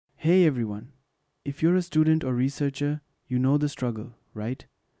Hey everyone, if you're a student or researcher, you know the struggle, right?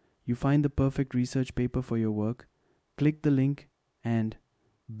 You find the perfect research paper for your work, click the link, and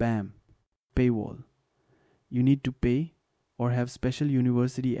bam, paywall. You need to pay or have special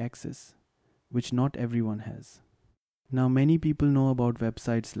university access, which not everyone has. Now many people know about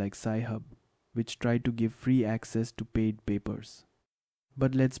websites like Sci-Hub, which try to give free access to paid papers.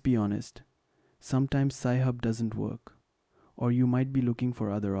 But let's be honest, sometimes Sci-Hub doesn't work, or you might be looking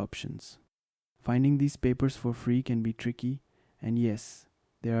for other options. Finding these papers for free can be tricky, and yes,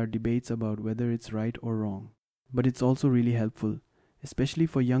 there are debates about whether it's right or wrong. But it's also really helpful, especially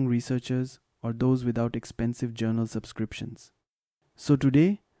for young researchers or those without expensive journal subscriptions. So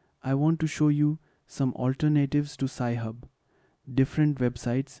today, I want to show you some alternatives to Sci-Hub, different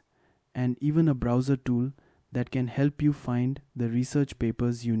websites, and even a browser tool that can help you find the research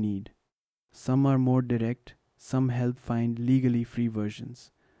papers you need. Some are more direct, some help find legally free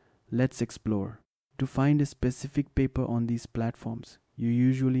versions. Let's explore. To find a specific paper on these platforms, you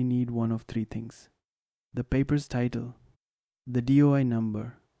usually need one of three things: the paper's title, the DOI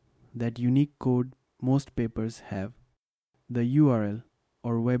number, that unique code most papers have, the URL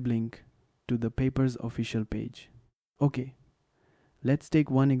or web link to the paper's official page. Okay, let's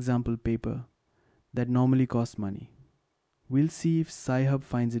take one example paper that normally costs money. We'll see if Sci-Hub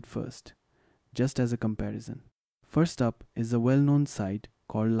finds it first, just as a comparison. First up is a well-known site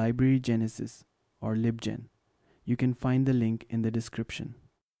called Library Genesis or LibGen. You can find the link in the description.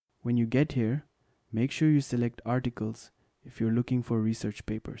 When you get here, make sure you select articles if you're looking for research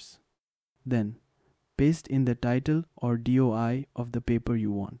papers. Then, paste in the title or DOI of the paper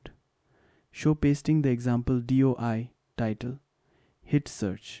you want. Show pasting the example DOI title. Hit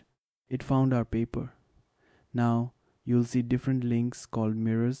search. It found our paper. Now, you'll see different links called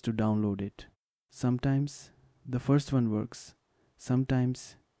mirrors to download it. Sometimes, the first one works.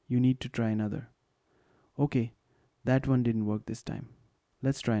 Sometimes, you need to try another. Okay, that one didn't work this time.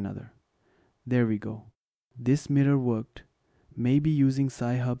 Let's try another. There we go. This mirror worked, maybe using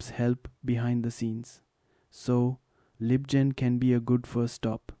Sci-Hub's help behind the scenes. So, LibGen can be a good first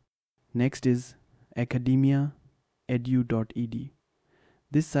stop. Next is Academia.edu.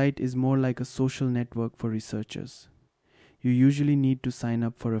 This site is more like a social network for researchers. You usually need to sign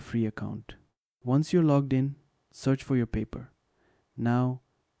up for a free account. Once you're logged in, search for your paper. Now,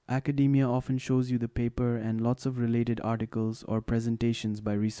 academia often shows you the paper and lots of related articles or presentations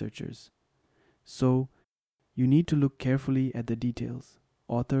by researchers. So, you need to look carefully at the details,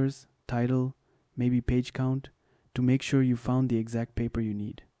 authors, title, maybe page count, to make sure you found the exact paper you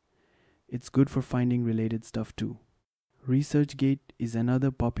need. It's good for finding related stuff too. ResearchGate is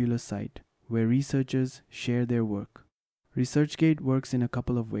another popular site where researchers share their work. ResearchGate works in a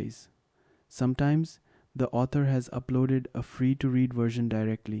couple of ways. Sometimes, the author has uploaded a free-to-read version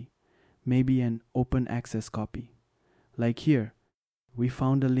directly, maybe an open access copy. Like here, we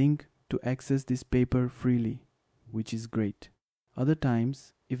found a link to access this paper freely, which is great. Other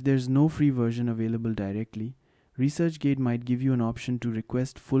times, if there's no free version available directly, ResearchGate might give you an option to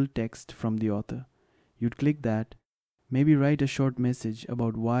request full text from the author. You'd click that, maybe write a short message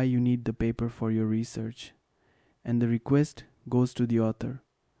about why you need the paper for your research, and the request goes to the author.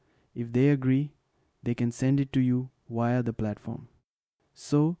 If they agree, they can send it to you via the platform.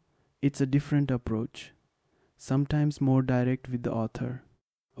 So, it's a different approach, sometimes more direct with the author.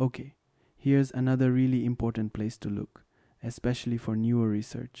 Okay, here's another really important place to look, especially for newer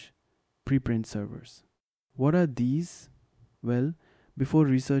research: preprint servers. What are these? Well, before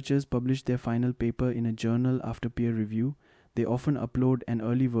researchers publish their final paper in a journal after peer review, they often upload an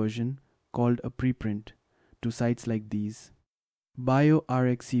early version called a preprint to sites like these.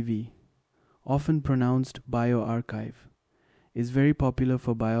 bioRxiv, often pronounced bioRxiv, is very popular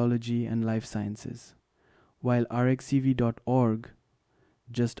for biology and life sciences, while arXiv.org,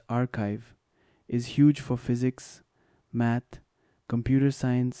 just archive, is huge for physics, math, computer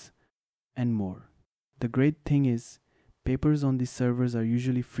science, and more. The great thing is, papers on these servers are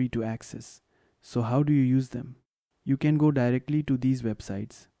usually free to access. So how do you use them? You can go directly to these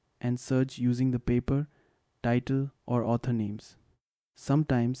websites and search using the paper, title, or author names.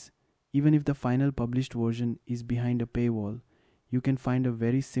 Sometimes, even if the final published version is behind a paywall, you can find a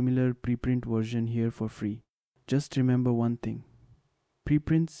very similar preprint version here for free. Just remember one thing: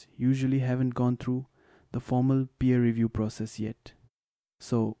 preprints usually haven't gone through the formal peer review process yet.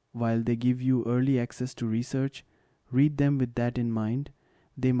 So, while they give you early access to research, read them with that in mind.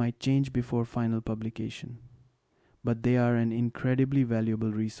 They might change before final publication, but they are an incredibly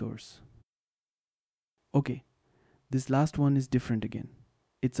valuable resource. Okay, this last one is different again.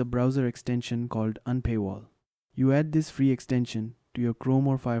 It's a browser extension called Unpaywall. You add this free extension to your Chrome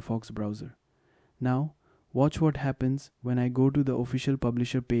or Firefox browser. Now, watch what happens when I go to the official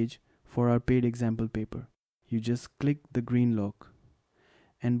publisher page for our paid example paper. You just click the green lock,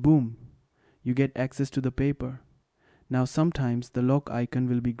 and boom, you get access to the paper. Now sometimes the lock icon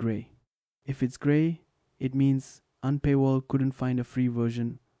will be gray. If it's gray, it means Unpaywall couldn't find a free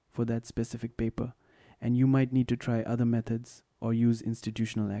version for that specific paper, and you might need to try other methods or use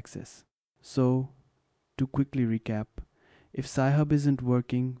institutional access. So, to quickly recap, if Sci-Hub isn't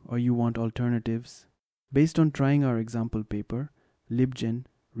working or you want alternatives, based on trying our example paper, LibGen,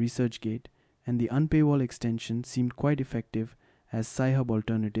 ResearchGate, and the Unpaywall extension seemed quite effective as Sci-Hub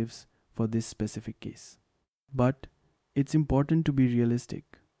alternatives for this specific case. But it's important to be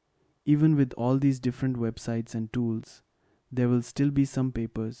realistic. Even with all these different websites and tools, there will still be some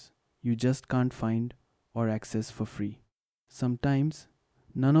papers you just can't find or access for free. Sometimes,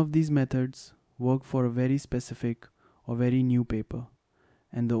 none of these methods work for a very specific or very new paper,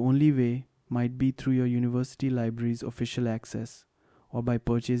 and the only way might be through your university library's official access or by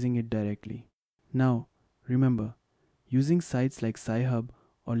purchasing it directly. Now, remember, using sites like Sci-Hub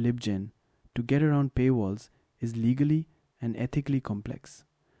or LibGen to get around paywalls is legally and ethically complex.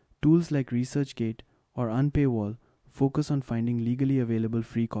 Tools like ResearchGate or Unpaywall focus on finding legally available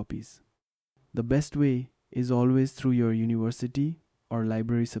free copies. The best way is always through your university or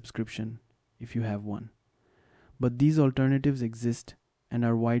library subscription, if you have one. But these alternatives exist and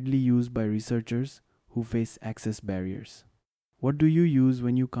are widely used by researchers who face access barriers. What do you use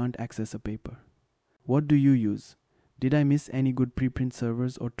when you can't access a paper? What do you use? Did I miss any good preprint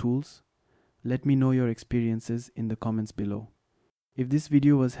servers or tools? Let me know your experiences in the comments below. If this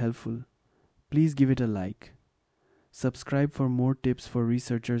video was helpful, please give it a like. Subscribe for more tips for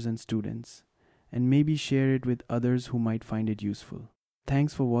researchers and students, and maybe share it with others who might find it useful.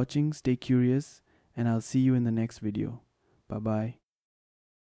 Thanks for watching, stay curious, and I'll see you in the next video. Bye-bye.